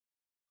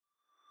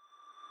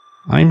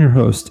I'm your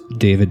host,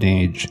 David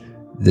Nage.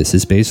 This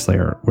is Base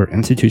Layer, where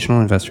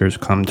institutional investors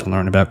come to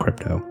learn about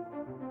crypto.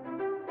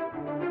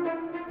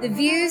 The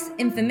views,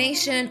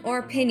 information, or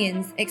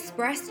opinions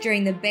expressed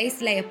during the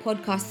Base Layer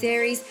podcast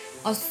series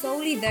are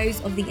solely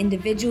those of the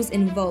individuals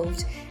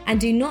involved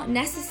and do not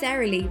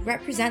necessarily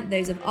represent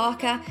those of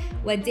ARCA,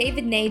 where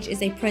David Nage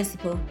is a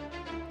principal.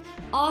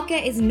 ARCA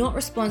is not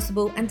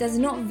responsible and does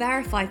not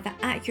verify the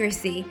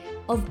accuracy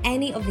of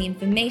any of the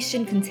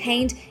information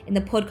contained in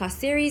the podcast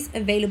series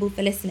available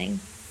for listening.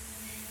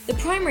 The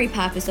primary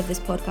purpose of this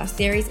podcast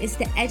series is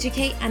to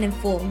educate and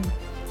inform.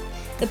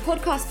 The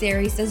podcast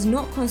series does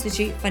not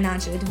constitute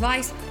financial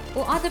advice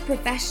or other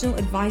professional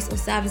advice or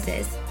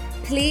services.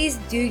 Please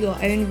do your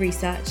own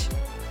research.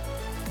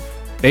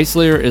 Base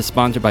Layer is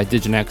sponsored by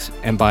Diginex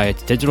and by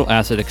its digital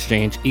asset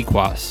exchange,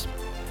 Equos.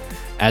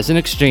 As an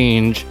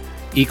exchange,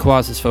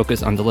 Equos is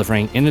focused on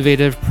delivering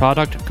innovative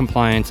product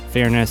compliance,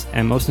 fairness,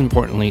 and most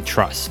importantly,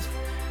 trust.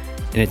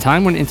 In a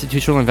time when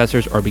institutional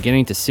investors are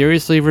beginning to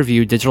seriously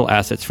review digital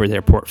assets for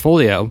their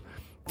portfolio,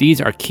 these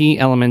are key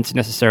elements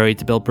necessary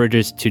to build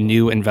bridges to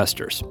new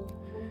investors.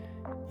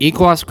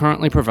 Equos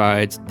currently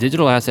provides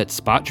digital asset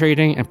spot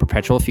trading and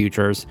perpetual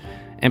futures,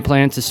 and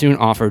plans to soon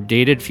offer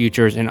dated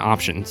futures and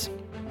options.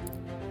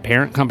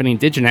 Parent company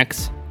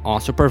Diginex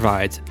also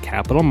provides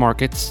capital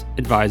markets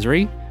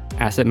advisory,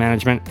 asset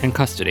management, and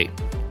custody.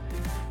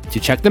 To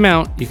check them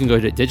out, you can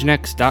go to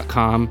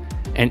diginex.com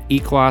and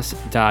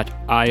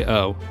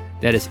equos.io.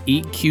 That is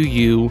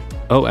EQUOS.io.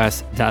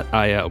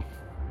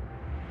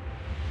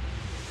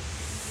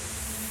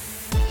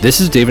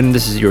 This is David, and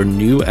this is your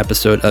new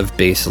episode of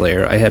Base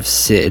Layer. I have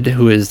Sid,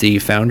 who is the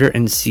founder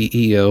and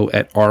CEO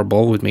at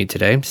Arbol, with me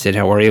today. Sid,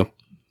 how are you?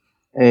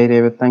 Hey,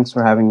 David. Thanks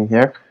for having me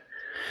here.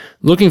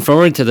 Looking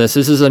forward to this.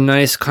 This is a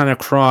nice kind of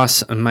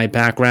cross on my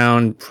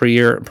background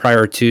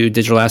prior to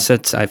digital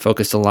assets. I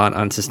focused a lot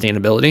on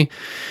sustainability,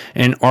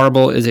 and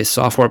Arbol is a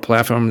software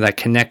platform that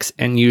connects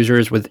end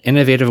users with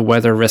innovative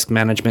weather risk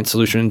management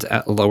solutions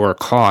at lower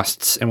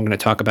costs. And we're going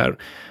to talk about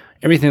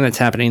everything that's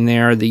happening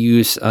there, the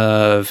use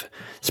of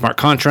smart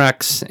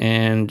contracts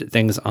and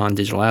things on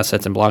digital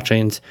assets and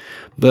blockchains.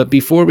 But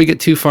before we get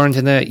too far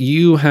into that,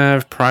 you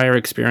have prior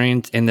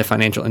experience in the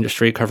financial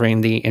industry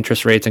covering the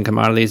interest rates and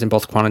commodities in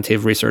both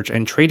quantitative research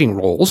and trading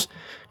roles.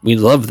 We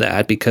love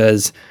that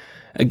because,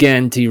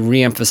 again, to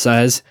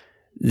reemphasize,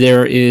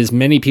 there is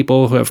many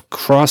people who have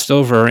crossed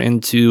over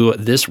into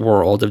this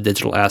world of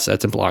digital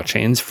assets and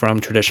blockchains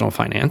from traditional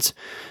finance.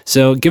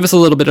 So give us a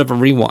little bit of a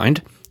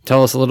rewind.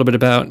 Tell us a little bit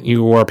about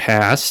your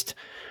past,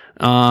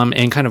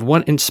 and kind of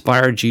what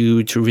inspired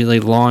you to really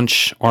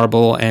launch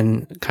Arbol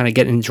and kind of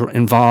get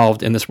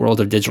involved in this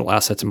world of digital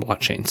assets and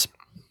blockchains.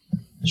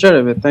 Sure,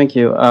 David. Thank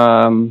you.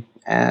 I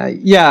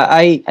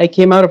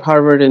came out of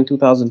Harvard in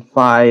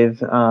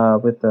 2005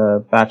 with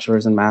a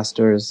bachelor's and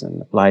master's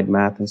in applied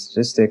math and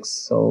statistics.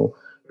 So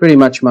pretty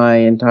much my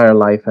entire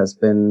life has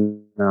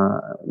been,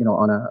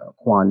 on a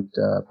quant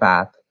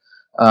path.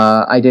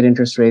 I did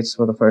interest rates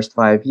for the first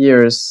 5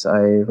 years.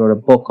 I wrote a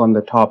book on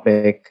the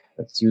topic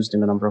that's used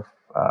in a number of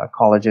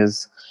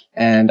colleges.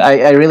 And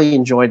I really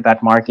enjoyed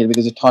that market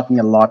because it taught me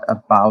a lot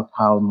about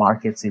how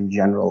markets in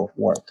general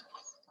work.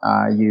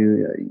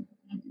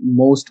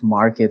 Most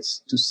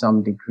markets to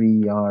some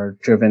degree are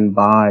driven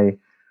by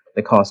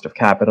the cost of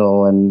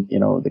capital and,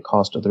 the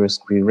cost of the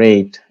risk-free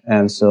rate.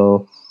 And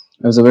so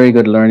it was a very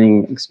good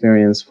learning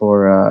experience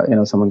for,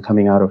 someone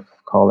coming out of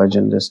college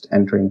and just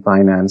entering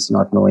finance,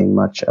 not knowing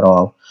much at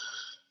all.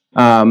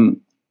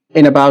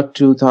 In about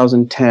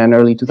 2010,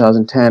 early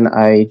 2010,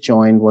 I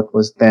joined what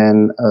was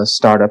then a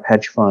startup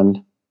hedge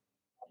fund.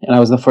 And I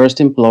was the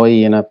first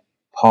employee in a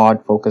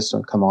pod focused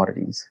on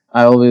commodities.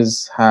 I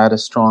always had a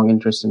strong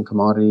interest in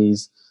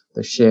commodities,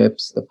 the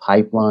ships, the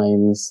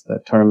pipelines, the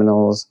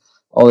terminals.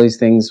 All these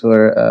things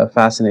were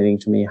fascinating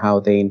to me, how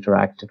they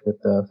interacted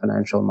with the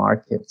financial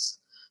markets.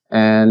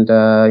 And,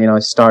 I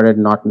started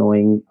not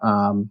knowing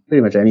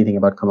pretty much anything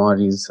about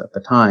commodities at the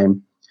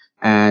time,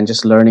 and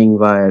just learning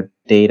via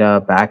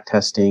data, back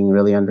testing,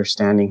 really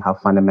understanding how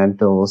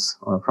fundamentals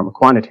from a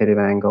quantitative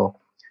angle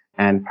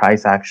and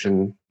price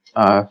action,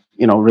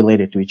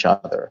 related to each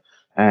other.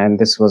 And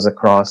this was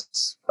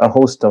across a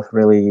host of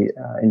really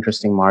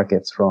interesting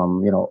markets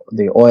from,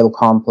 the oil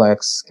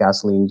complex,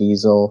 gasoline,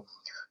 diesel,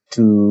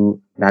 to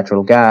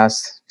natural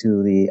gas,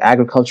 to the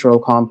agricultural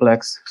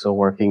complex. So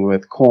working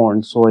with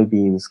corn,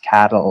 soybeans,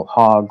 cattle,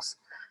 hogs,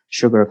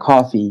 sugar,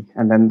 coffee,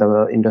 and then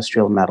the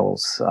industrial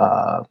metals,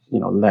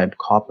 lead,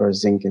 copper,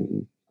 zinc,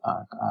 and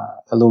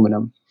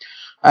aluminum.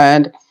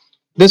 And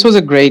this was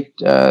a great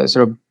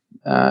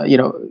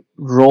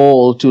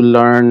role to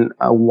learn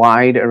a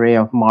wide array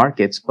of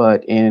markets,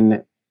 but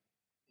in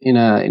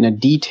a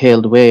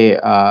detailed way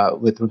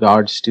with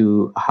regards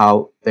to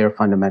how their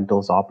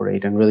fundamentals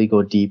operate, and really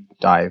go deep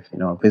dive.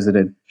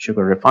 Visited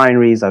sugar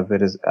refineries.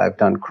 I've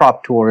done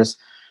crop tours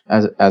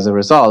as a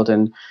result,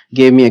 and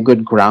gave me a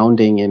good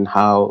grounding in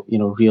how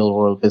real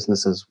world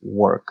businesses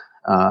work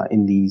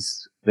in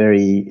these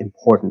very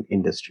important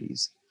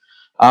industries.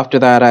 After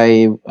that,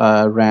 I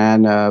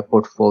ran a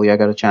portfolio. I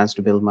got a chance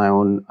to build my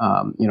own,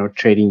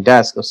 trading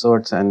desk of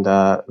sorts and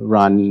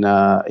run,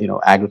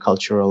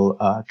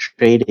 agricultural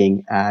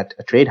trading at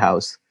a trade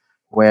house,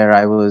 where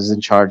I was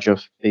in charge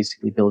of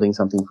basically building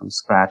something from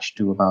scratch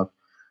to about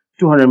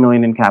 200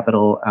 million in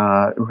capital,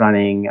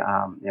 running,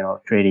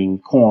 trading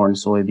corn,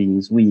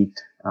 soybeans,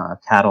 wheat,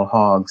 cattle,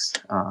 hogs,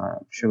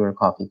 sugar,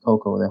 coffee,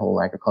 cocoa, the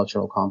whole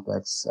agricultural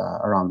complex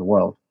around the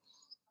world.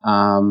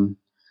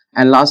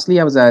 And lastly,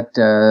 I was at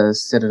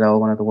Citadel,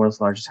 one of the world's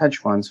largest hedge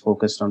funds,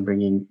 focused on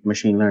bringing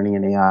machine learning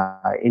and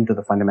AI into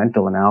the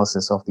fundamental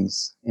analysis of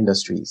these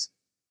industries.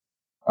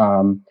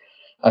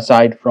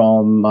 Aside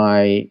from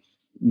my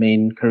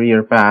main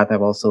career path,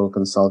 I've also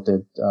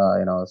consulted,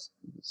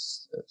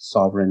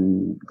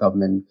 sovereign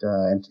government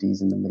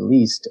entities in the Middle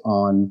East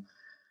on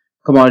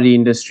commodity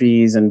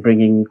industries and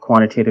bringing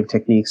quantitative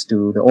techniques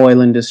to the oil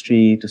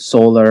industry, to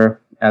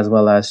solar, as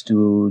well as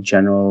to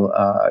general,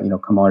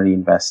 commodity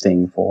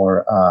investing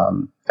for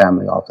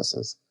family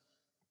offices.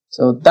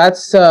 So that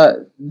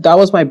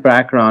was my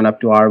background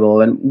up to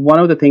Arbol. And one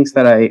of the things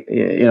that I,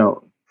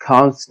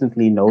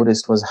 constantly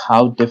noticed was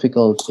how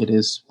difficult it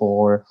is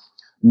for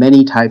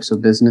many types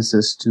of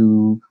businesses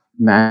to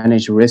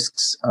manage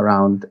risks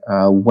around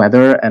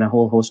weather and a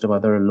whole host of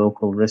other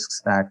local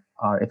risks that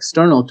are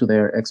external to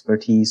their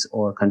expertise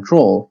or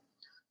control,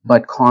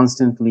 but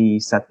constantly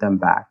set them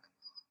back.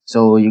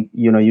 So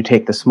you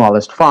take the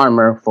smallest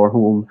farmer for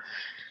whom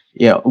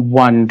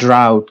one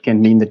drought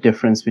can mean the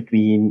difference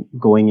between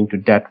going into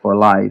debt for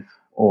life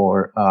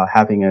or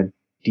having a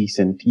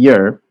decent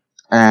year.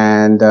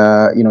 And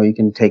you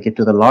can take it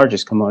to the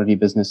largest commodity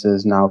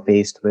businesses now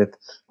faced with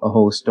a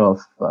host of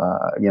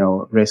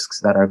risks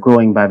that are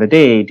growing by the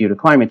day due to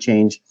climate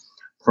change,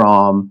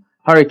 from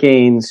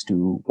hurricanes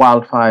to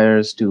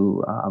wildfires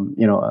to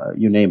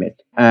you name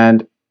it.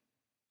 And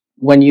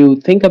when you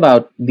think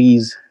about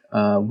these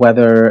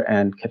weather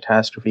and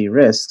catastrophe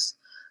risks,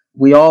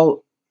 we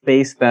all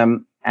face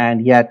them,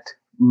 and yet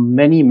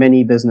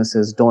many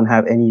businesses don't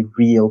have any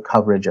real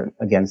coverage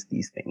against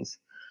these things.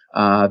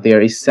 They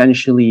are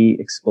essentially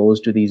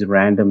exposed to these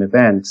random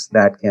events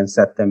that can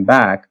set them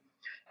back.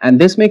 And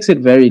this makes it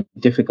very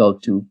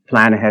difficult to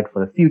plan ahead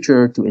for the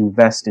future, to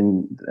invest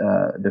in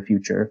the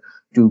future,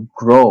 to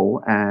grow.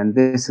 And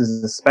this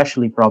is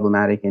especially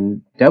problematic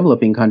in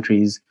developing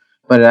countries,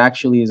 but it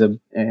actually is a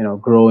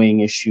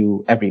growing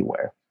issue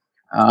everywhere.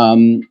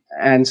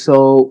 And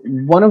so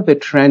one of the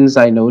trends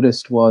I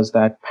noticed was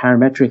that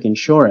parametric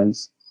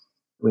insurance,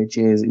 which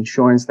is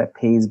insurance that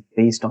pays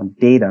based on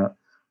data,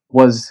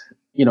 was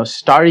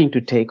starting to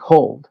take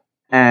hold.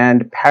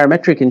 And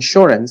parametric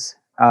insurance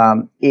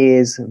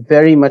is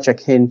very much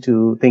akin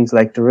to things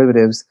like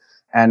derivatives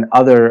and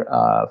other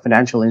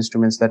financial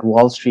instruments that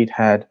Wall Street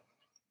had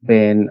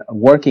been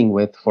working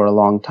with for a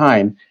long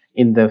time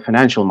in the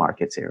financial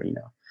markets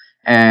arena.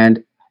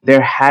 And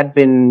there had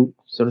been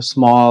sort of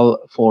small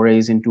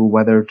forays into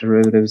weather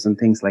derivatives and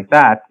things like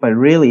that, but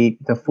really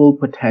the full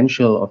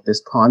potential of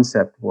this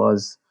concept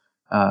was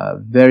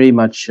very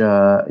much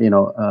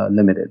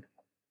limited.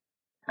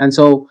 And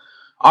so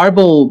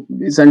Arbol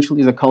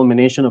essentially is a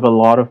culmination of a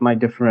lot of my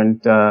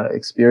different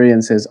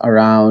experiences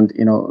around,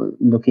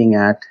 looking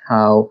at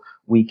how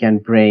we can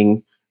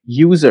bring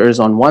users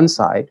on one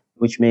side,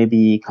 which may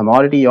be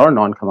commodity or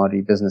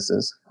non-commodity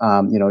businesses.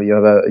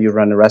 You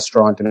run a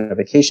restaurant in a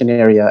vacation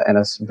area, and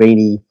a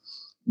rainy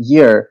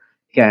year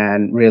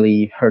can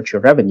really hurt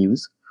your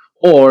revenues.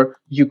 Or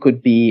you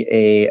could be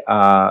a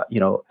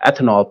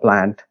ethanol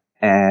plant,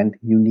 and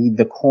you need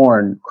the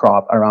corn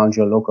crop around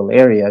your local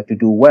area to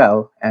do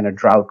well, and a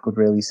drought could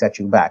really set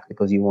you back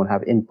because you won't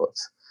have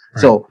inputs.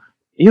 Right. So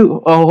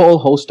a whole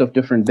host of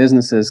different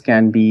businesses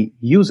can be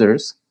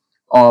users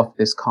of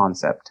this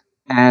concept.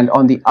 And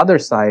on the other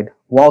side,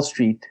 Wall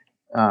Street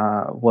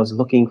was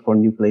looking for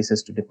new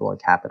places to deploy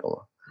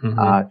capital,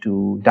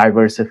 to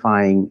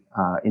diversifying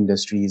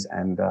industries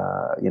and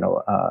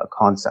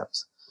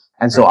concepts.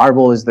 And so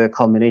Arbol is the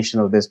culmination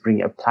of this,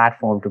 bringing a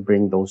platform to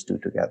bring those two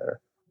together.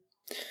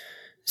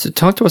 So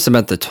talk to us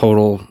about the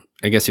total,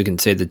 I guess you can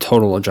say the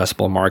total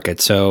addressable market.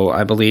 So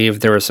I believe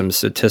there are some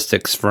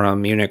statistics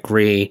from Munich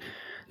Re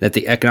that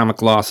the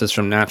economic losses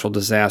from natural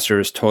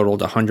disasters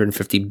totaled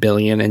 $150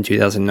 billion in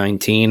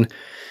 2019.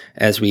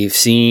 As we've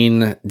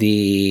seen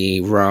the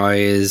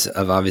rise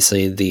of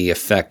obviously the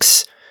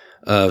effects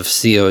of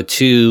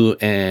CO2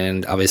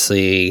 and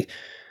obviously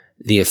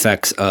the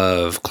effects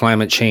of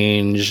climate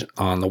change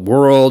on the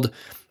world,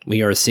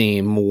 we are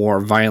seeing more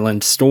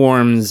violent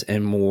storms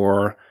and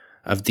more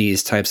of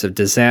these types of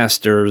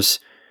disasters.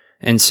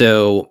 And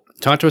so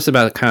talk to us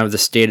about kind of the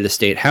state of the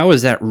state. How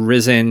has that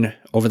risen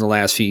over the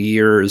last few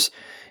years?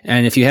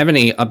 And if you have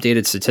any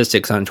updated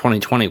statistics on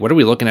 2020, what are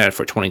we looking at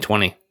for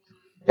 2020?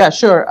 Yeah,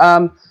 sure.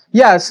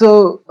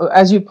 So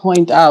as you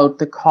point out,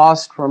 the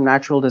cost from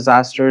natural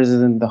disasters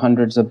is in the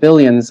hundreds of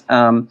billions.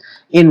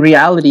 In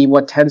reality,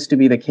 what tends to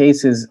be the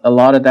case is a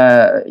lot of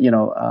the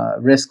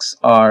risks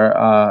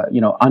are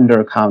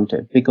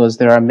undercounted, because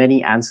there are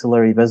many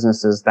ancillary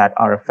businesses that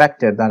are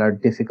affected that are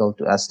difficult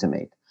to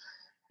estimate.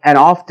 And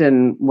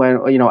often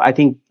when, I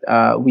think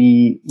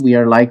we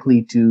are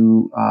likely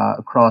to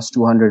cross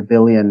 200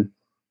 billion,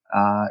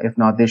 if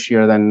not this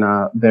year, then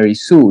very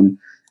soon.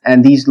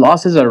 And these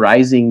losses are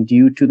rising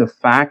due to the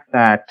fact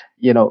that,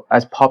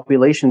 as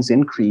populations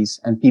increase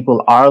and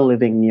people are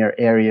living near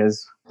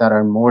areas that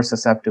are more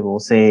susceptible,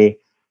 say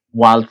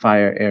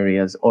wildfire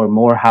areas, or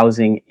more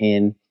housing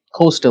in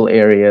coastal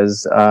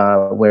areas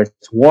where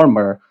it's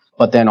warmer,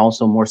 but then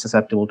also more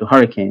susceptible to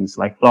hurricanes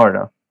like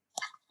Florida.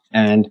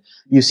 And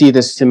you see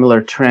this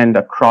similar trend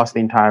across the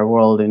entire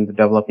world in the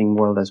developing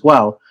world as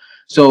well.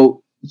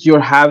 So you're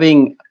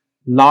having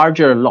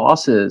larger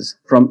losses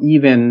from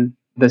even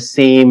the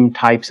same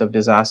types of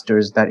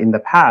disasters that in the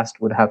past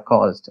would have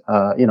caused,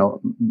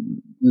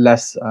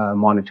 less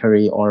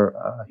monetary or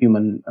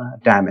human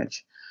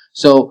damage.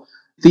 So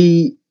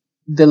the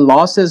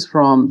losses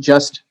from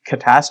just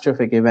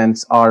catastrophic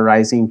events are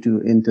rising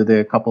into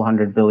the couple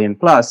hundred billion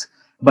plus.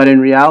 But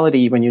in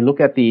reality, when you look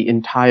at the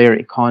entire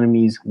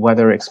economy's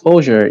weather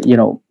exposure,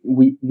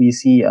 we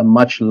see a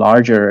much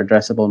larger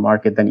addressable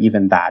market than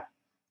even that.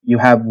 You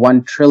have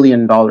 $1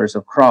 trillion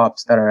of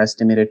crops that are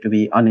estimated to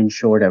be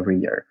uninsured every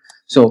year.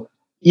 So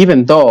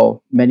even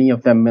though many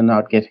of them may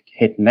not get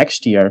hit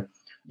next year,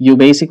 you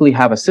basically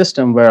have a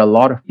system where a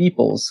lot of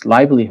people's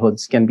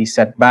livelihoods can be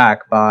set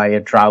back by a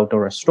drought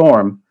or a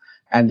storm,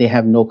 and they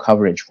have no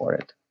coverage for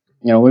it.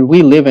 When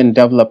we live in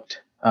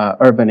developed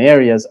urban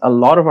areas, a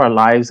lot of our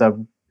lives are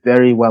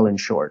very well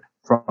insured,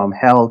 from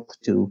health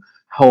to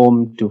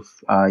home to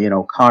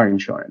car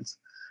insurance.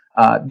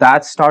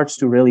 That starts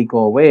to really go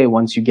away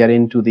once you get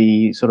into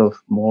the sort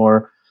of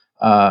more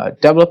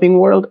developing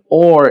world,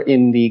 or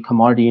in the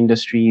commodity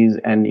industries,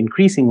 and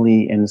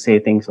increasingly in, say,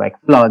 things like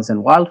floods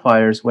and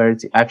wildfires, where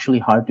it's actually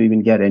hard to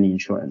even get any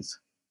insurance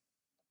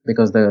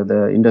because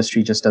the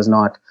industry just does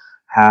not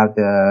have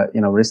the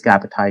risk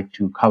appetite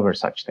to cover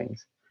such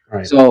things.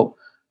 Right. So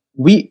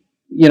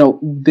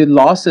the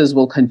losses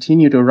will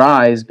continue to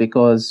rise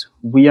because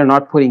we are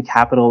not putting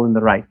capital in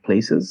the right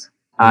places.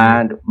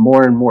 And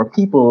more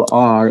people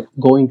are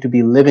going to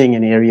be living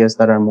in areas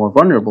that are more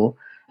vulnerable.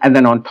 And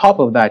then on top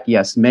of that,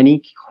 yes,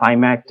 many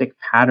climatic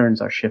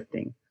patterns are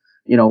shifting.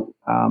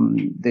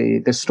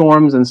 The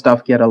storms and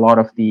stuff get a lot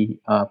of the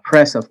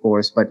press, of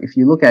course. But if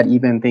you look at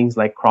even things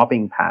like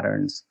cropping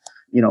patterns,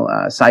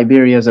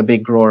 Siberia is a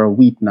big grower of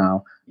wheat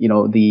now.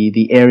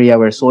 The area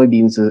where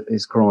soybeans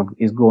is grown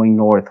is going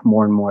north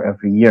more and more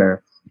every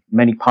year.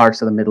 Many parts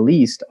of the Middle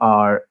East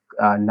are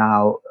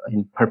now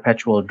in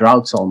perpetual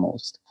droughts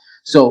almost.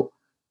 So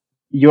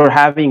you're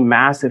having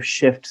massive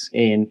shifts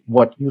in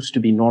what used to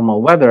be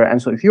normal weather. And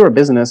so if you're a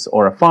business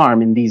or a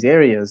farm in these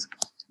areas,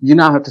 you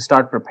now have to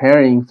start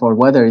preparing for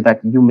weather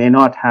that you may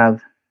not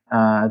have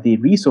the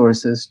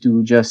resources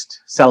to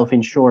just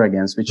self-insure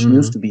against, which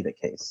used to be the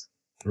case.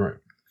 Right.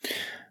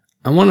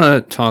 I want to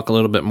talk a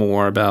little bit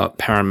more about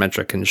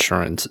parametric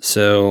insurance.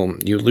 So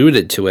you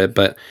alluded to it,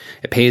 but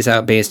it pays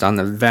out based on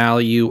the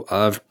value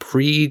of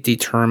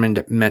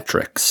predetermined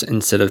metrics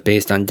instead of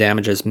based on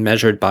damages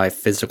measured by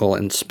physical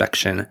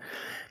inspection.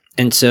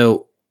 And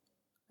so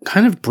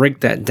kind of break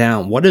that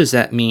down. What does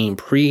that mean,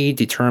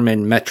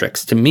 predetermined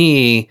metrics? To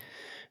me,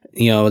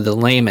 the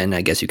layman,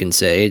 I guess you can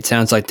say, it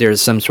sounds like there's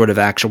some sort of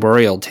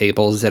actuarial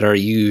tables that are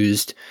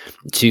used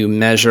to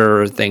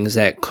measure things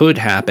that could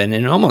happen.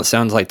 And it almost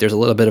sounds like there's a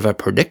little bit of a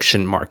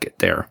prediction market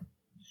there.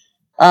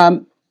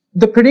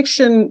 The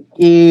prediction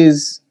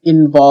is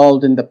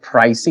involved in the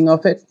pricing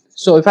of it.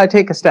 So if I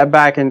take a step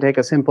back and take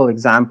a simple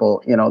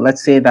example,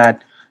 let's say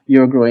that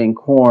you're growing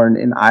corn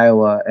in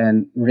Iowa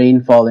and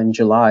rainfall in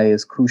July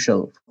is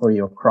crucial for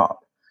your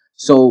crop.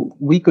 So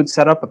we could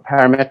set up a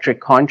parametric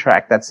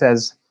contract that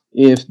says,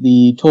 if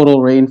the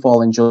total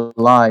rainfall in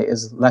July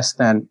is less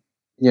than,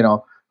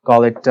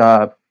 call it,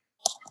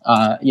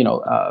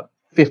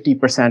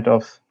 50%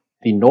 of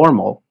the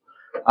normal,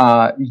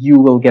 you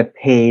will get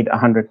paid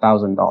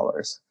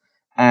 $100,000.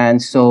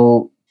 And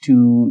so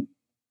to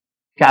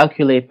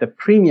calculate the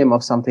premium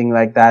of something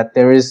like that,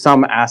 there is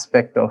some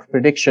aspect of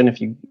prediction. If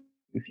you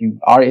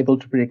are able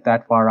to predict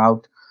that far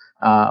out,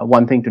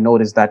 one thing to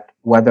note is that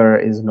weather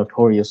is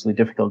notoriously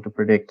difficult to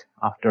predict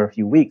after a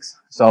few weeks.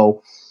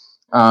 So,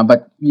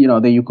 but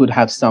you could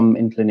have some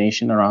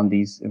inclination around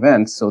these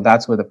events. So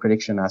that's where the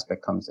prediction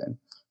aspect comes in.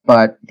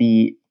 But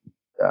the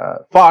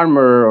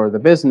farmer or the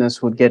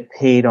business would get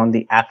paid on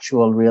the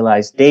actual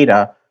realized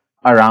data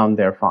around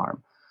their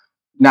farm.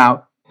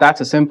 Now,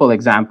 that's a simple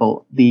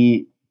example.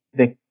 The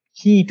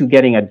key to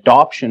getting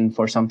adoption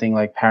for something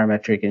like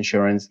parametric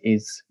insurance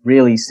is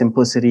really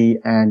simplicity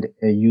and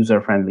user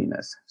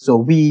friendliness. So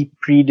we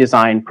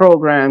pre-design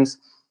programs.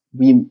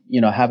 We,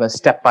 have a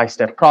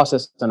step-by-step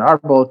process on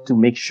Arbol to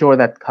make sure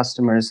that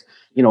customers,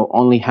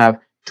 only have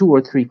 2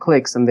 or 3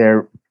 clicks and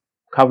their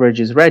coverage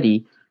is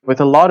ready, with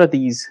a lot of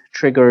these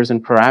triggers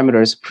and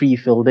parameters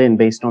pre-filled in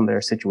based on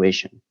their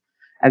situation.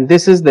 And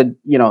this is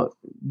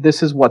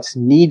this is what's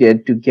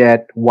needed to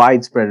get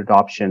widespread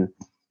adoption,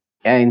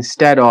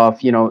 instead of,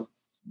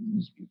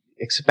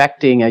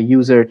 expecting a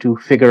user to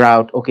figure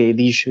out, okay,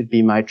 these should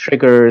be my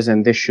triggers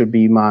and this should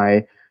be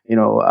my,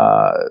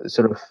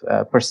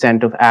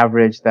 percent of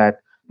average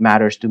that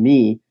matters to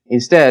me.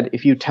 Instead,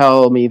 if you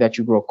tell me that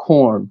you grow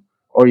corn,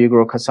 or you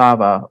grow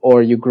cassava,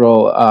 or you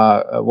grow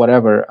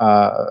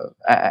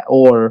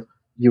or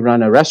you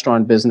run a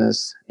restaurant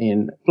business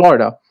in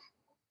Florida,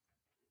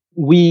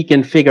 we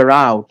can figure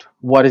out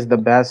what is the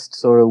best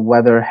sort of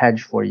weather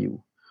hedge for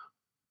you.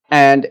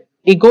 And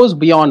it goes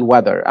beyond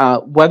weather.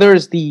 Weather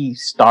is the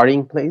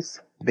starting place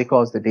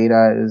because the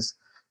data is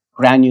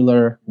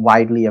granular,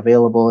 widely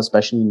available,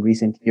 especially in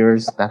recent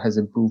years. That has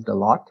improved a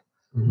lot.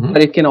 Mm-hmm.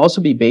 But it can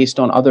also be based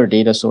on other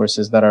data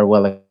sources that are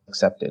well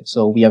accepted.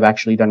 So we have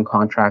actually done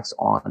contracts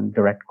on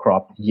direct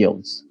crop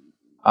yields.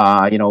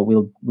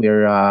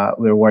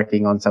 We're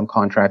working on some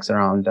contracts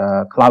around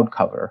cloud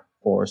cover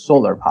for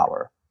solar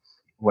power,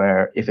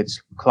 where if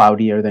it's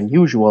cloudier than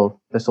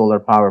usual, the solar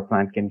power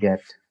plant can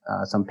get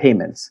some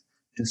payments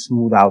to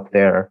smooth out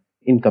their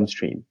income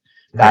stream.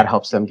 That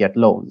helps them get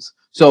loans.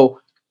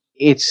 So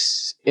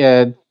it's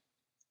the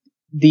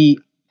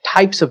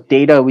types of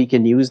data we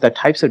can use, the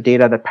types of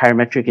data that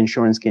parametric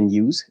insurance can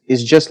use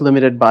is just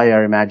limited by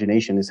our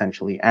imagination,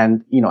 essentially.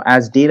 And,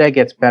 as data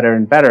gets better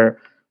and better,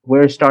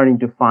 we're starting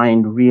to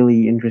find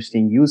really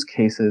interesting use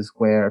cases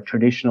where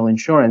traditional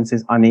insurance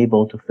is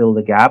unable to fill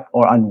the gap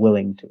or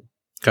unwilling to.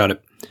 Got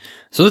it.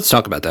 So let's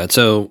talk about that.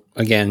 So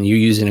again, you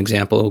use an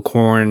example,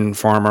 corn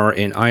farmer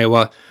in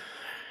Iowa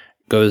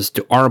goes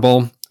to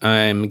Arbol.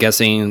 I'm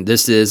guessing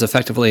this is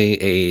effectively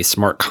a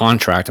smart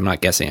contract. I'm not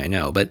guessing, I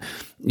know, but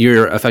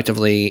you're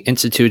effectively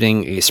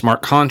instituting a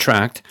smart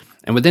contract.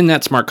 And within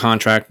that smart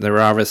contract, there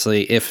are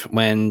obviously if,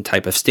 when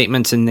type of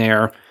statements in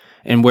there.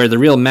 And where the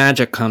real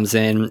magic comes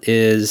in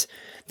is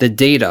the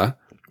data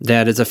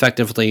that is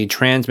effectively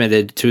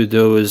transmitted to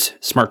those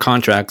smart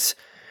contracts.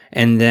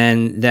 And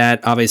then that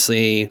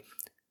obviously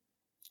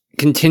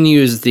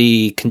continues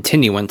the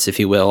continuance, if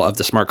you will, of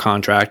the smart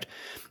contract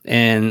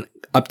and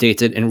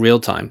updates it in real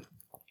time.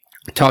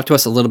 Talk to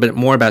us a little bit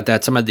more about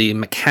that, some of the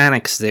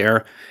mechanics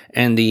there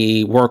and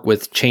the work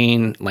with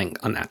Chainlink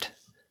on that.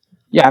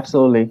 Yeah,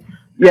 absolutely.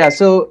 Yeah,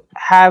 so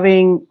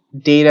having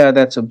data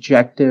that's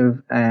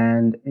objective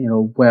and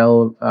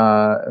well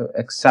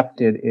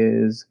accepted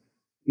is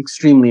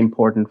extremely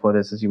important for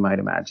this, as you might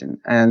imagine.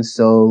 And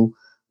so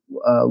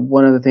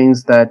one of the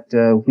things that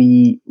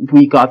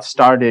we got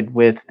started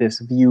with this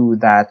view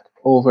that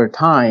over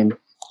time,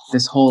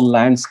 this whole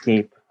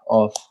landscape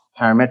of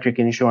parametric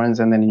insurance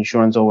and then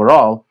insurance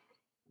overall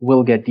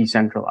will get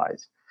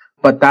decentralized.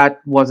 But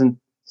that wasn't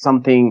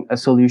a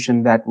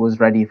solution that was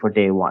ready for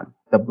day one.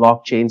 The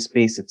blockchain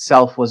space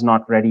itself was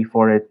not ready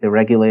for it. The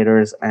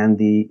regulators and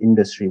the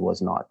industry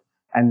was not.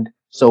 And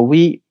so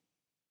we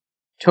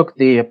took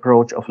the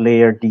approach of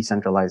layered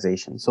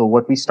decentralization. So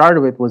what we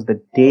started with was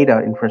the data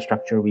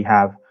infrastructure we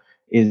have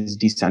is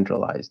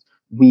decentralized.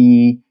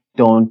 We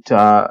don't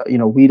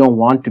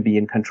want to be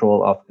in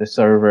control of the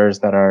servers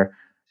that are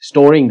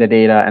storing the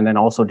data and then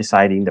also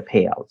deciding the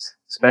payouts,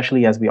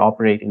 especially as we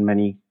operate in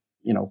many,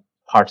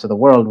 parts of the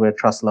world where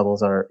trust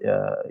levels are,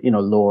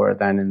 lower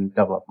than in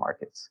developed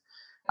markets.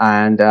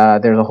 And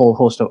there's a whole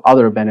host of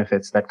other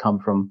benefits that come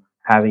from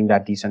having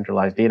that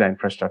decentralized data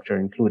infrastructure,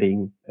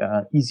 including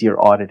easier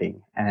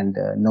auditing and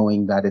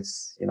knowing that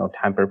it's,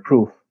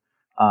 tamper-proof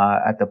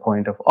at the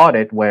point of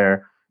audit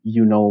where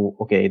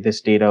okay,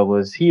 this data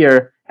was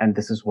here and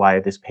this is why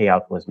this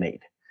payout was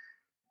made.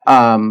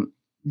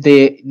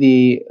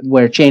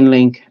 Where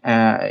Chainlink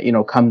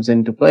comes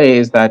into play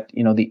is that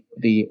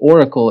the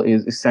oracle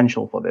is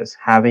essential for this.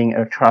 Having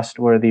a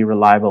trustworthy,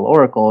 reliable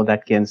oracle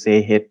that can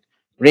say hit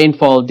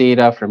rainfall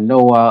data from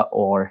NOAA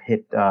or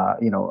hit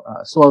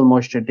soil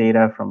moisture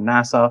data from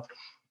NASA.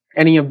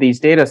 Any of these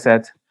data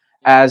sets,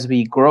 as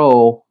we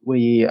grow,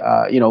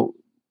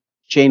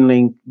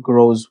 Chainlink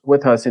grows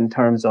with us in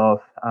terms of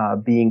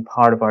being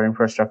part of our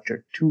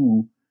infrastructure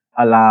to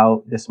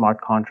allow the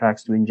smart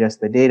contracts to ingest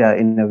the data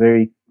in a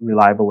very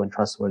reliable and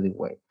trustworthy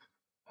way.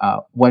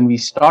 When we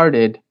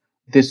started,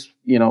 this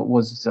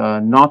was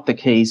not the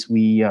case.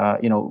 We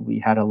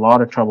had a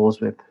lot of troubles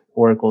with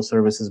Oracle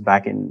services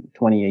back in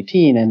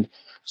 2018, and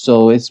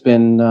so it's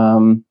been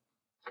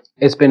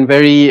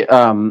very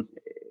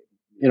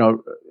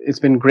it's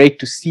been great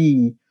to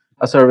see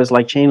a service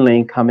like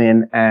Chainlink come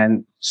in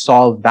and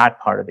solve that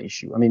part of the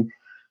issue. I mean,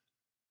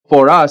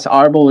 for us,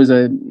 Arbol is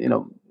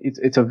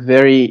it's a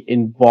very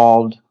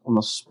involved,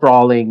 almost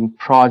sprawling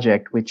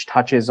project which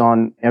touches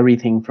on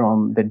everything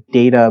from the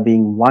data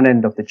being one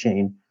end of the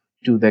chain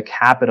to the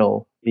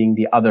capital being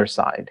the other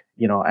side.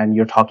 And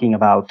you're talking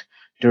about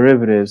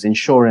derivatives,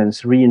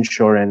 insurance,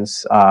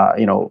 reinsurance,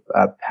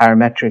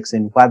 parametrics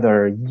in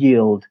weather,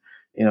 yield,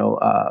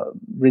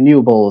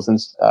 renewables and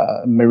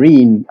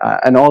marine,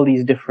 and all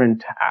these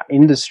different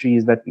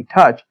industries that we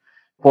touch.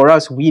 For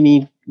us,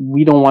 we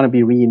don't want to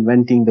be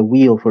reinventing the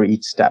wheel for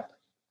each step,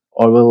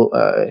 or will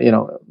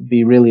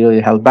be really,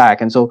 really held back.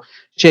 And so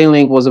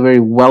Chainlink was a very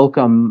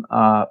welcome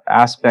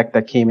aspect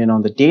that came in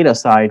on the data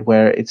side,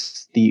 where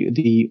it's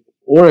the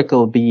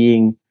oracle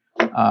being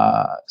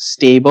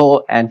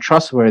stable and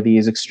trustworthy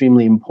is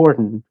extremely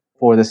important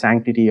for the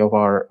sanctity of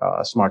our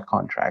smart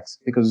contracts,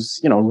 because,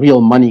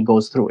 real money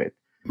goes through it.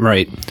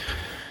 Right.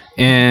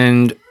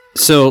 And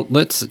so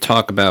let's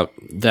talk about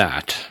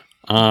that.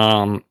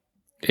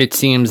 It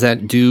seems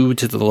that due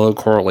to the low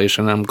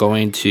correlation, I'm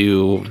going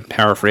to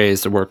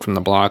paraphrase the work from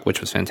the blog, which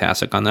was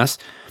fantastic on this.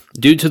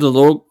 Due to the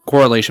low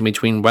correlation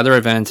between weather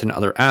events and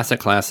other asset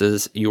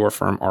classes, your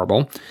firm,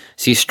 Arbol,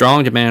 sees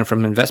strong demand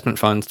from investment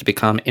funds to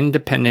become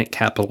independent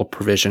capital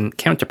provision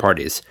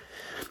counterparties.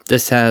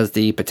 This has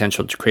the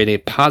potential to create a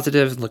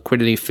positive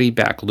liquidity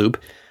feedback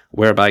loop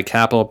whereby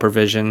capital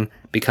provision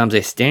becomes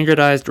a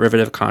standardized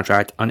derivative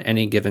contract on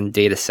any given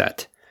data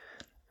set.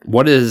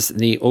 What is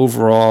the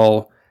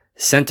overall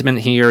sentiment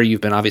here?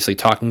 You've been obviously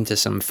talking to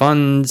some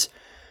funds.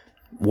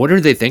 What are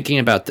they thinking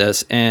about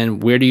this,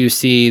 and where do you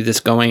see this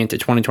going into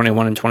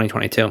 2021 and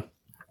 2022?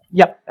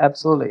 Yep,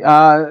 absolutely.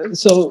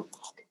 So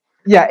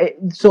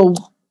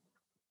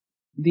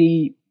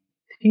the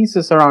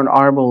thesis around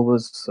Arbol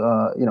was,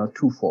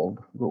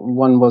 twofold.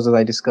 One was, as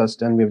I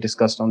discussed, and we've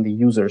discussed on the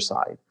user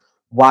side.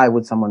 Why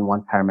would someone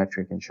want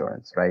parametric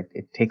insurance, right?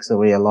 It takes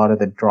away a lot of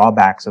the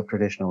drawbacks of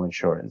traditional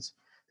insurance,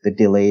 the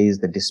delays,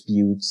 the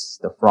disputes,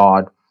 the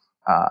fraud.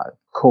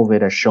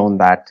 COVID has shown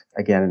that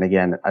again and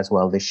again as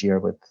well this year,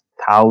 with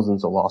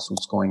thousands of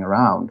lawsuits going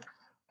around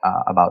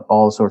about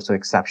all sorts of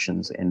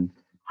exceptions in,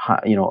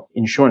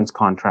 insurance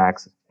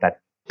contracts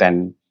that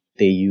then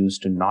they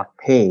used to not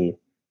pay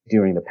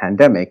during the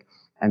pandemic.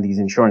 And these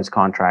insurance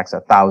contracts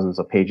are thousands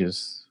of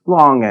pages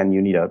long, and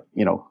you need a,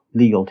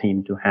 legal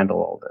team to handle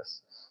all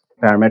this.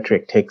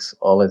 Parametric takes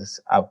all of this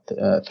out,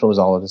 throws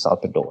all of this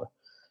out the door.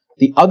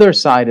 The other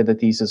side of the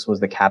thesis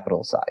was the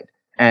capital side.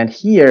 And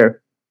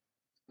here,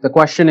 the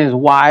question is,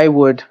 why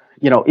would,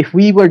 if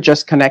we were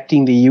just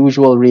connecting the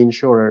usual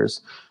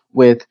reinsurers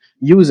with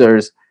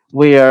users,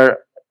 we are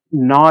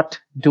not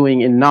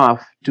doing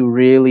enough to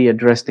really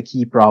address the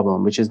key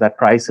problem, which is that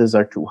prices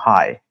are too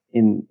high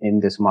in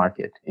this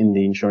market, in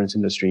the insurance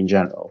industry in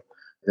general.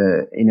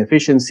 The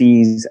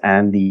inefficiencies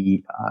and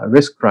the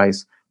risk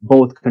price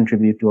both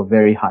contribute to a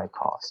very high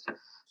cost.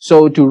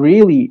 So to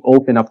really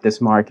open up this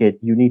market,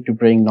 you need to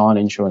bring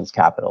non-insurance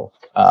capital,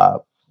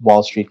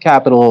 Wall Street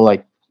capital,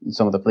 like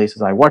some of the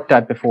places I worked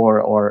at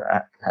before or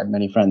had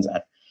many friends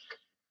at.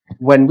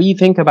 When we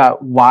think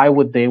about why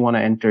would they want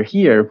to enter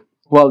here,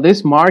 well,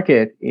 this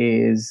market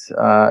is,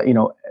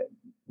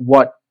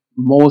 what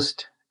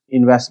most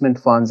investment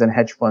funds and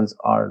hedge funds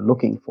are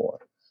looking for.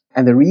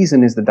 And the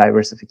reason is the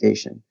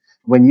diversification.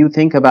 When you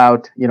think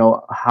about,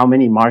 how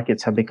many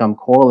markets have become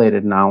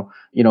correlated now,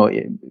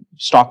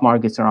 stock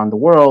markets around the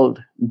world,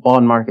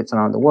 bond markets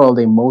around the world,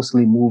 they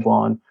mostly move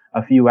on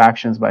a few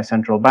actions by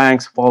central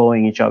banks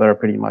following each other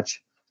pretty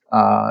much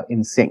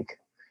in sync.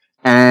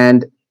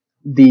 And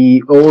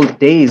the old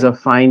days of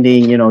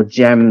finding,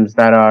 gems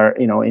that are,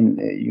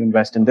 you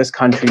invest in this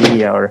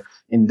country or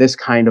in this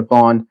kind of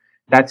bond,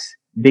 that's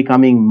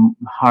becoming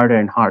harder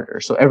and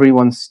harder. So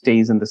everyone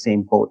stays in the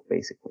same boat,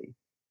 basically.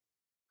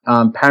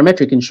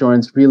 Parametric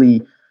insurance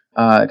really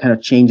kind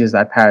of changes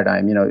that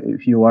paradigm.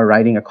 If you are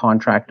writing a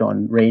contract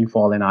on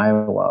rainfall in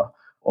Iowa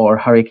or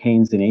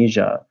hurricanes in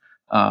Asia,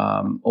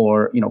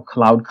 or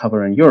cloud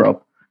cover in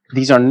Europe,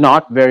 these are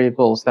not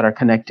variables that are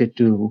connected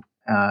to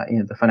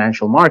the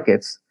financial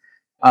markets,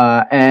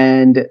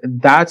 and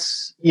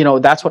that's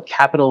what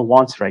capital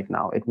wants right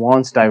now. It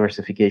wants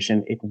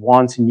diversification. It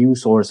wants new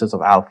sources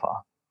of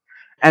alpha,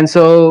 and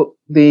so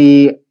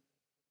the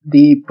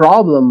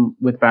problem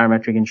with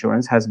parametric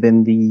insurance has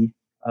been the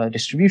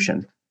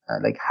distribution.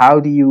 Like, how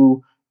do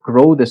you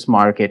grow this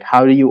market?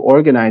 How do you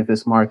organize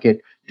this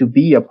market to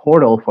be a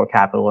portal for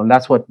capital? And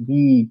that's what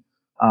we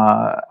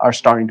are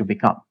starting to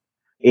become,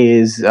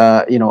 is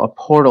a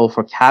portal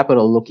for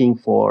capital looking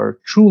for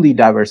truly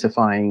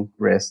diversifying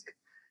risk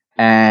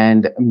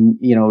and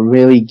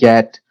really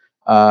get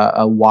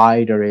a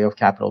wide array of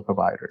capital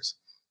providers.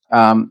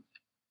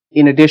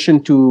 In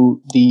addition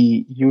to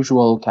the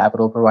usual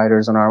capital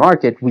providers on our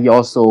market, we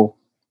also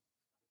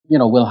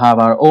will have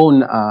our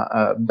own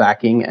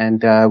backing,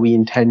 and we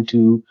intend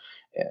to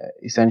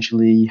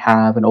essentially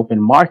have an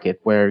open market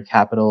where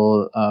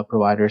capital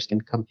providers can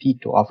compete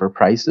to offer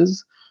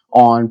prices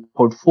on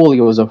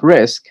portfolios of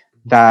risk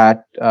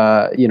that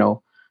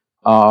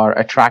are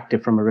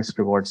attractive from a risk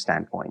reward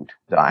standpoint.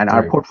 And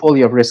our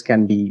portfolio of risk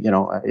can be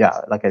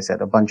like I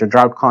said, a bunch of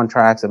drought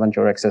contracts, a bunch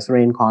of excess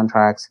rain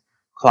contracts,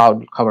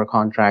 cloud cover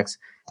contracts,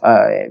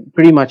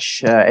 pretty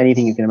much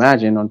anything you can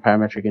imagine on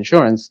parametric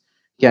insurance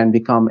can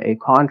become a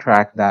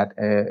contract that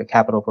a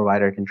capital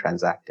provider can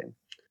transact in.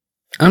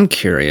 I'm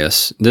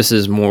curious. This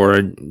is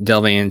more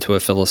delving into a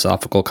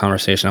philosophical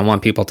conversation. I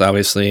want people to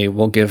obviously,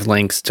 we'll give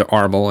links to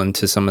Arbol and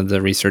to some of the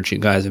research you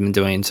guys have been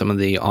doing, some of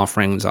the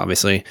offerings,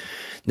 obviously,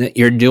 that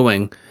you're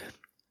doing.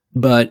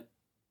 But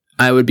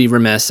I would be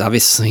remiss,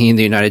 obviously, in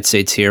the United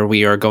States here,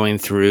 we are going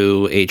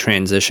through a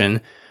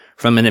transition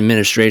from an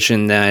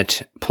administration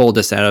that pulled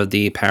us out of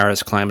the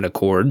Paris Climate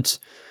Accords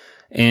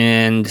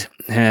and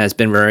has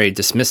been very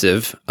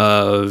dismissive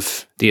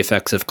of the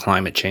effects of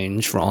climate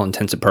change for all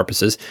intents and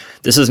purposes.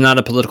 This is not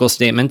a political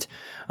statement.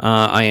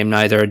 I am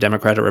neither a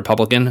Democrat or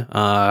Republican.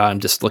 I'm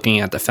just looking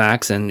at the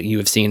facts, and you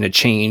have seen a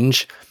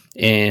change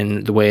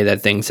in the way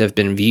that things have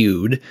been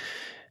viewed.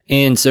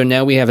 And so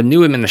now we have a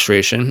new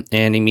administration,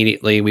 and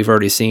immediately we've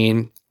already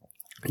seen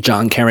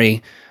John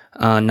Kerry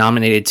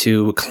nominated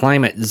to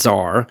climate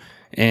czar,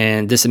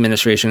 and this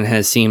administration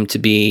has seemed to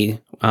be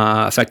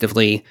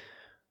effectively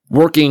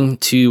working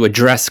to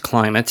address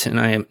climate, and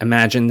I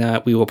imagine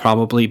that we will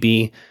probably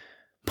be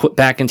put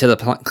back into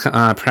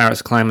the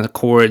Paris Climate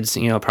Accords,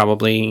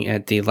 probably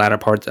at the latter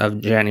part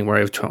of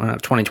January of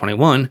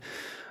 2021.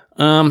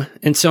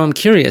 And so I'm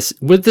curious,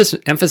 with this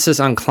emphasis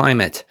on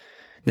climate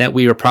that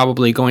we are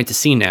probably going to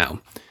see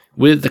now,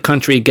 with the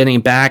country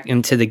getting back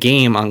into the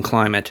game on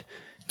climate,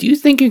 do you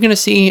think you're going to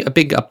see a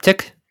big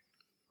uptick?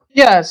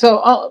 Yeah, so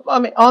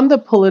on the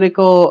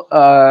political,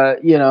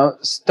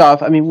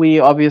 stuff. I mean, we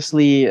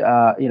obviously,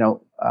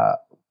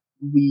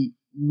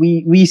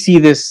 we see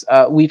this.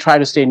 We try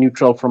to stay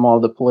neutral from all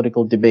the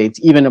political debates,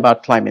 even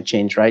about climate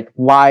change. Right?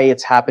 Why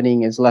it's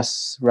happening is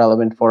less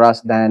relevant for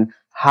us than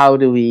how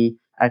do we,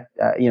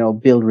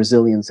 build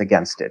resilience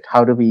against it.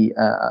 How do we,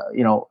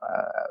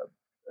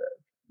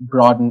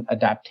 broaden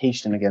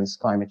adaptation against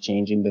climate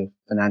change in the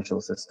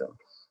financial system?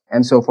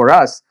 And so for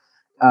us,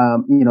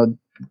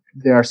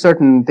 there are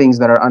certain things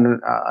that are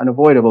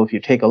unavoidable. If you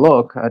take a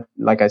look at,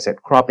 like I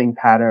said, cropping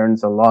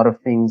patterns, a lot of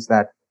things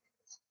that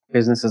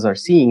businesses are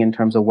seeing in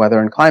terms of weather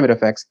and climate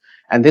effects.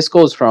 And this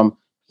goes from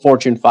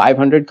Fortune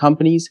 500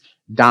 companies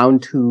down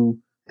to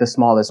the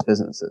smallest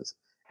businesses.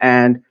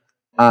 And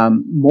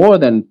more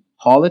than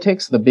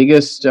politics, the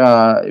biggest,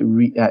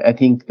 I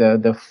think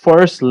the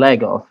first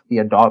leg of the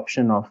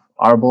adoption of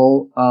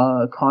Arbol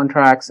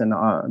contracts and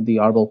the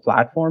Arbol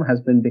platform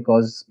has been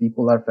because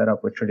people are fed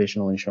up with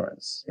traditional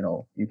insurance.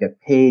 You get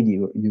paid,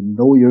 you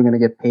know you're going to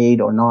get paid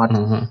or not.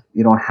 Mm-hmm.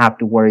 You don't have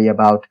to worry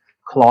about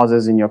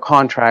clauses in your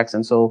contracts.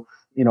 And so,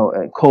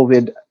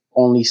 COVID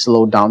only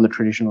slowed down the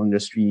traditional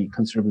industry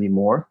considerably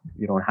more.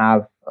 You don't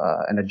have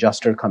an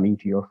adjuster coming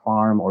to your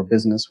farm or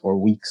business for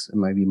weeks, it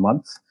might be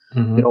months.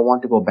 Mm-hmm. You don't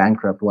want to go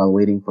bankrupt while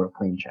waiting for a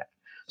claim check.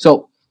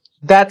 So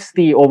that's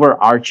the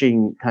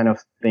overarching kind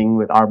of thing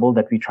with Arbol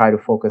that we try to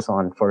focus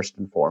on first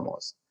and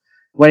foremost.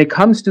 When it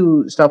comes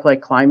to stuff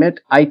like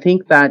climate, I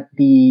think that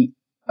the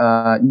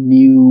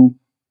new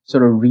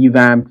sort of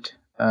revamped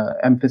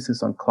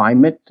emphasis on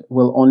climate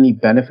will only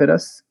benefit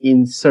us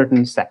in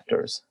certain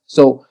sectors.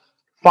 So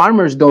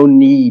farmers don't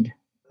need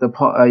the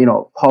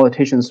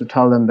politicians to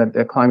tell them that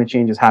the climate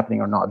change is happening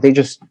or not. They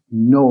just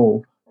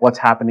know what's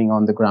happening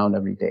on the ground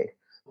every day.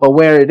 But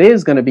where it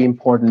is going to be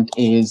important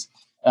is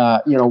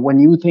when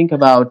you think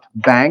about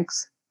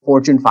banks,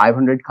 Fortune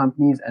 500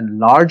 companies, and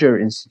larger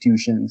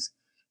institutions,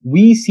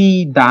 we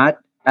see that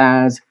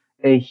as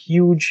a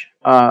huge,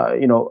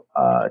 tailwind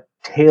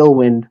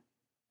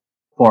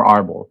for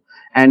Arbol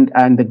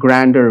and the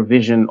grander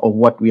vision of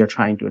what we are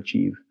trying to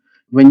achieve.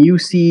 When you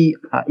see,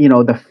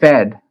 the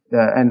Fed,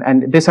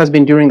 and this has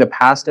been during the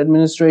past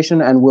administration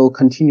and will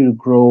continue to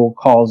grow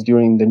calls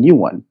during the new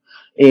one,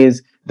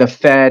 is the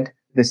Fed,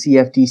 the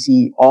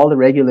CFTC, all the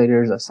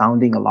regulators are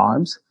sounding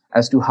alarms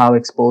as to how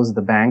exposed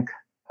the bank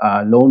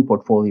loan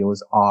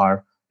portfolios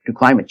are to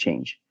climate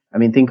change. I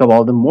mean, think of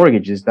all the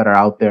mortgages that are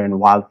out there in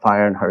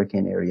wildfire and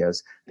hurricane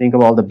areas. Think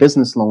of all the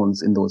business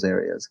loans in those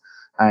areas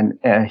and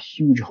a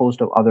huge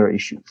host of other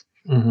issues.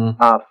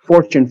 Mm-hmm.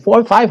 Fortune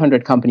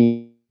 500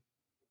 companies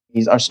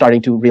are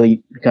starting to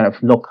really kind of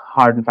look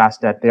hard and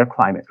fast at their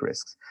climate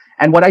risks.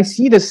 And what I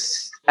see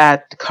this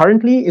at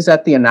currently is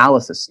at the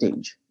analysis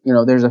stage.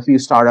 There's a few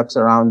startups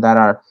around that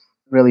are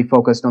really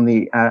focused on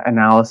the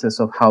analysis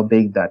of how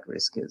big that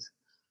risk is.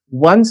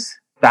 Once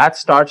that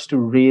starts to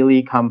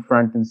really come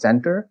front and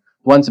center,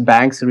 once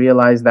banks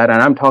realize that,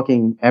 and I'm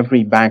talking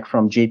every bank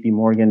from JP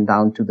Morgan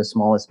down to the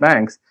smallest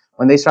banks,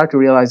 when they start to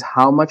realize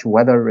how much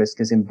weather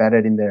risk is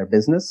embedded in their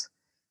business,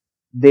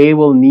 they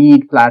will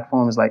need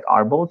platforms like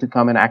Arbol to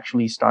come and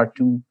actually start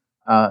to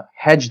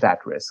hedge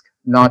that risk,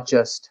 not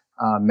just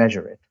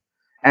measure it.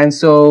 And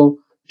so,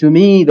 to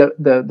me,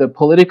 the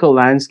political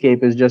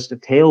landscape is just a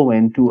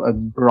tailwind to a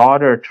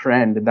broader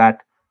trend that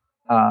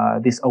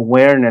this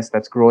awareness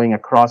that's growing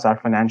across our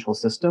financial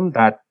system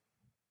that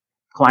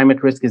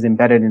climate risk is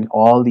embedded in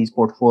all these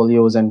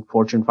portfolios and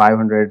Fortune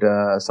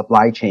 500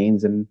 supply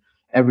chains and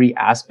every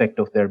aspect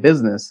of their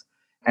business.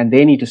 And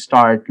they need to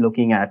start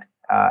looking at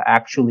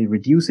actually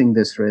reducing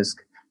this risk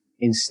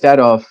instead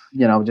of,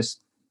 just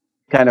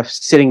kind of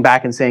sitting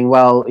back and saying,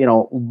 well,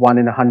 1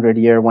 in 100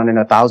 year, 1 in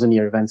 1,000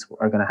 year events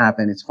are going to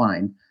happen. It's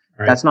fine.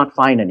 Right. That's not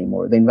fine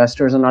anymore. The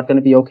investors are not going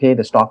to be okay.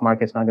 The stock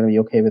market's not going to be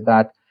okay with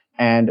that.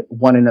 And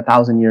 1 in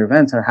 1,000 year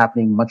events are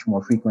happening much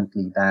more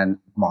frequently than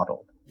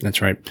modeled.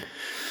 That's right.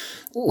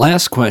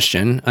 Last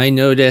question. I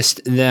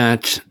noticed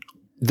that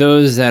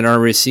those that are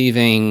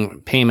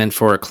receiving payment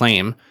for a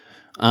claim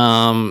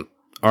are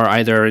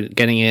either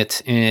getting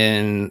it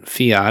in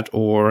fiat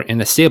or in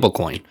a stable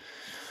coin.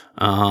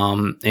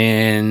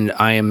 And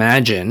I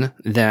imagine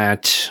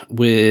that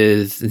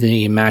with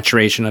the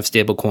maturation of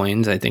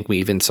stablecoins, I think we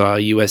even saw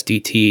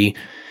USDT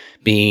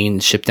being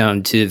shipped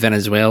down to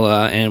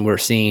Venezuela, and we're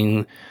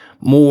seeing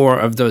more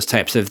of those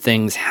types of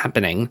things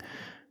happening.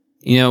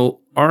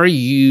 Are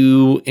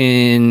you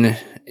in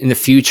the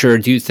future,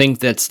 do you think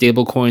that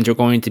stablecoins are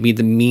going to be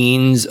the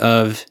means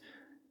of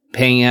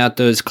paying out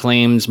those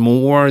claims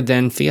more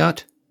than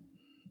fiat?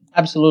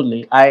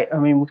 Absolutely. I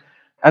mean,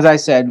 as I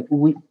said,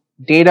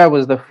 data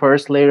was the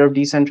first layer of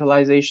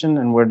decentralization,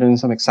 and we're doing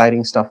some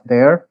exciting stuff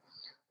there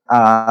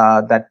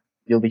that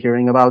you'll be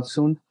hearing about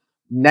soon.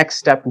 Next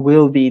step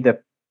will be the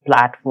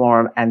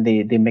platform and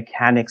the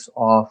mechanics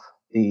of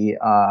the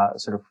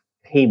sort of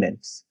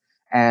payments.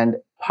 And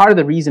part of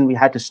the reason we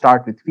had to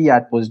start with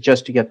fiat was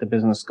just to get the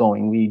business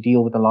going. We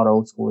deal with a lot of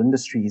old school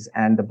industries,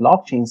 and the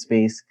blockchain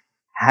space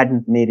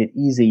hadn't made it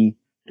easy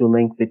to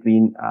link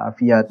between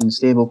fiat and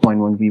stablecoin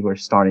when we were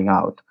starting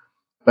out.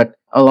 But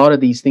a lot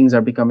of these things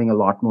are becoming a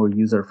lot more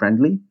user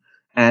friendly.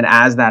 And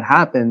as that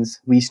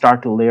happens, we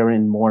start to layer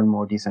in more and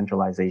more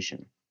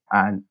decentralization.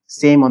 And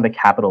same on the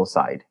capital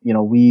side.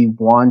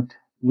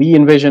 We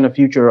envision a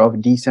future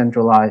of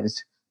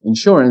decentralized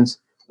insurance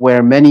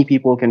where many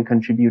people can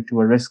contribute to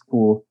a risk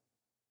pool,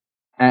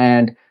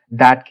 and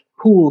that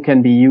pool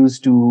can be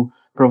used to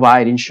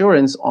provide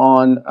insurance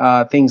on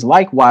things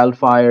like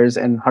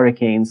wildfires and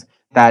hurricanes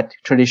that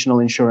traditional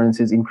insurance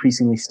is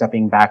increasingly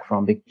stepping back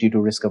from due to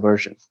risk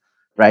aversion,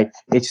 right?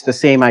 It's the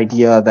same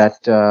idea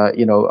that,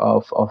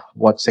 of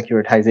what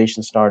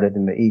securitization started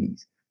in the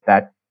 80s,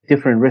 that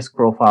different risk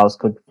profiles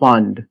could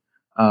fund,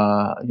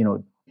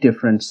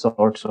 different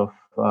sorts of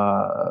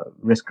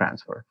risk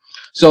transfer.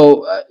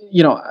 So,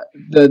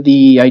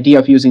 the idea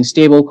of using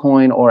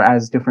stablecoin, or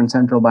as different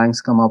central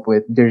banks come up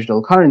with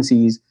digital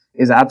currencies,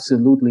 is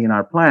absolutely in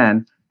our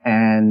plan.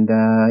 And,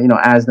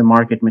 as the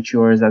market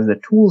matures, as the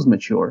tools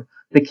mature,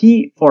 the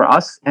key for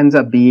us ends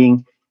up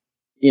being,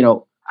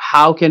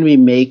 how can we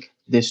make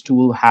this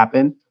tool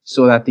happen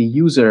so that the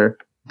user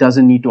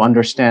doesn't need to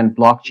understand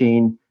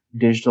blockchain,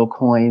 digital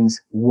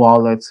coins,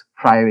 wallets,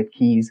 private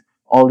keys,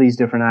 all these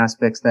different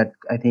aspects that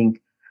I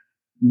think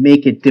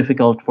make it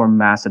difficult for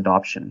mass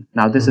adoption.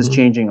 Now, this is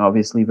changing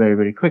obviously very,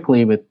 very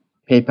quickly with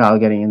PayPal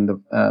getting in the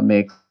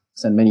mix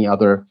and many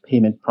other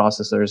payment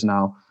processors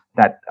now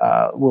that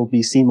will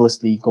be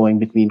seamlessly going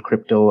between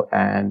crypto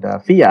and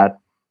fiat.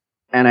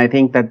 And I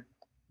think that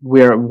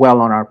we're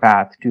well on our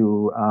path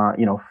to,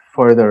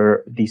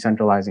 further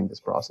decentralizing this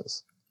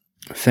process.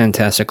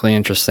 Fantastically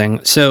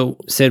interesting. So,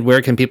 Sid,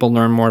 where can people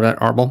learn more about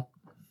Arbol?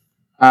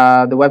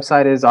 The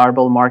website is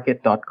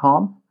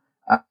arbelmarket.com.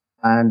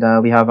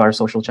 And we have our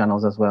social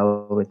channels as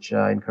well, which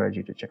I encourage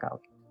you to check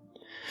out.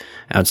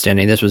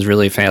 Outstanding. This was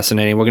really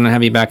fascinating. We're going to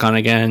have you back on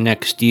again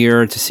next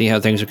year to see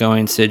how things are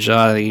going. Sid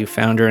Shah, the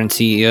founder and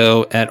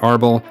CEO at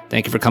Arbol,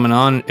 thank you for coming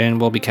on,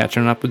 and we'll be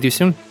catching up with you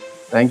soon.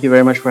 Thank you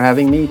very much for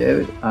having me,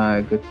 David.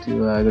 Good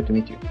to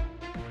meet you.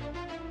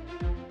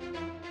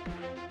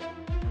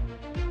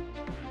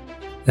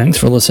 Thanks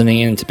for listening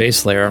in to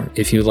Base Layer.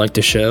 If you like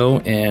the show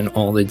and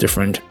all the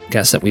different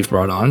guests that we've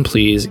brought on,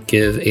 please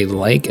give a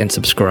like and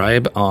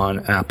subscribe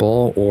on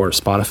Apple or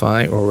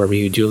Spotify or wherever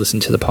you do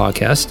listen to the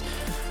podcast.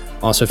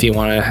 Also, if you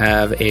want to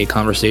have a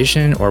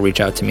conversation or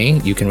reach out to me,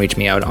 you can reach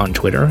me out on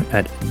Twitter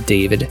at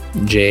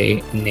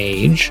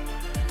DavidJNage,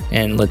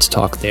 and let's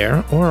talk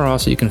there. Or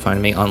also you can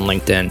find me on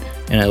LinkedIn,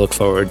 and I look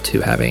forward to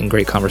having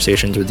great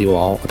conversations with you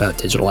all about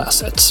digital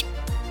assets.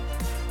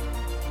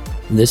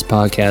 This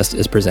podcast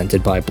is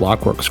presented by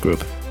Blockworks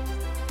Group,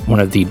 one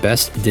of the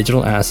best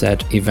digital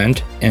asset,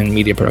 event, and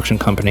media production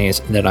companies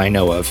that I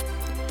know of.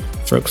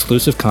 For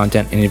exclusive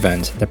content and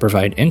events that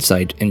provide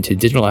insight into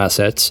digital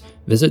assets,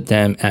 visit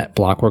them at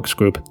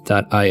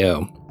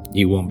blockworksgroup.io.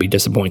 You won't be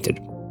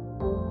disappointed.